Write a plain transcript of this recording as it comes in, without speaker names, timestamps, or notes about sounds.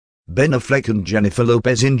Ben Affleck and Jennifer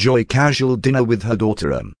Lopez enjoy casual dinner with her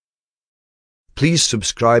daughter Emme. Please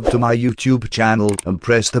subscribe to my YouTube channel and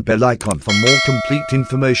press the bell icon for more complete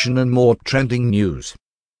information and more trending news.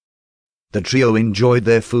 The trio enjoyed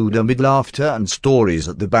their food amid laughter and stories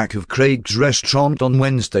at the back of Craig's restaurant on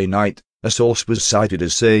Wednesday night, a source was cited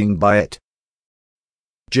as saying by it.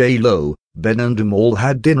 J-Lo, Ben and Emme all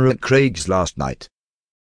had dinner at Craig's last night.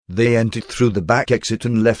 They entered through the back exit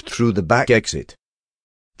and left through the back exit.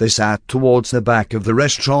 They sat towards the back of the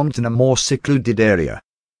restaurant in a more secluded area.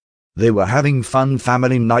 They were having fun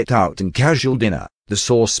family night out and casual dinner, the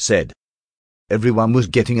source said. Everyone was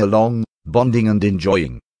getting along, bonding and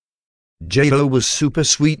enjoying. J-Lo was super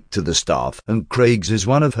sweet to the staff and Craig's is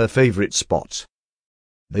one of her favorite spots.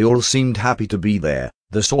 They all seemed happy to be there,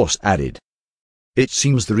 the source added. It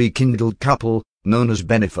seems the rekindled couple, known as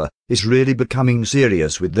Bennifer, is really becoming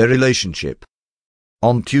serious with their relationship.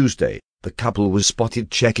 On Tuesday, the couple was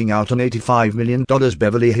spotted checking out an $85 million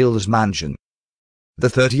Beverly Hills mansion.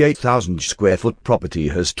 The 38,000 square foot property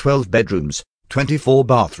has 12 bedrooms, 24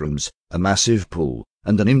 bathrooms, a massive pool,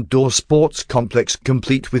 and an indoor sports complex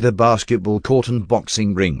complete with a basketball court and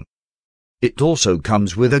boxing ring. It also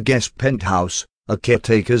comes with a guest penthouse, a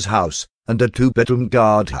caretaker's house, and a 2-bedroom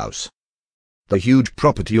guardhouse. The huge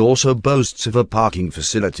property also boasts of a parking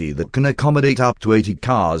facility that can accommodate up to 80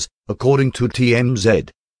 cars, according to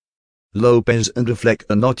TMZ. Lopez and Affleck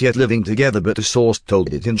are not yet living together, but a source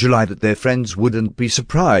told it in July that their friends wouldn't be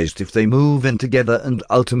surprised if they move in together and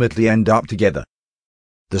ultimately end up together.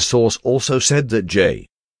 The source also said that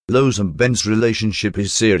J-Lo's and Ben's relationship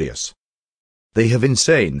is serious. They have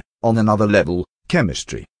insane, on another level,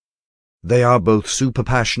 chemistry. They are both super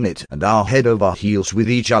passionate and are head over heels with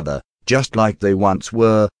each other, just like they once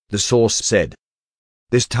were, the source said.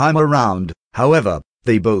 This time around, however,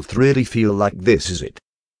 they both really feel like this is it.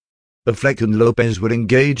 Affleck and Lopez were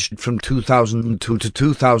engaged from 2002 to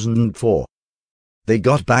 2004. They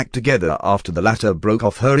got back together after the latter broke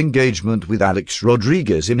off her engagement with Alex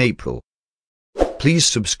Rodriguez in April. Please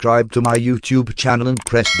subscribe to my YouTube channel and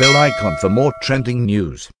press bell icon for more trending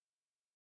news.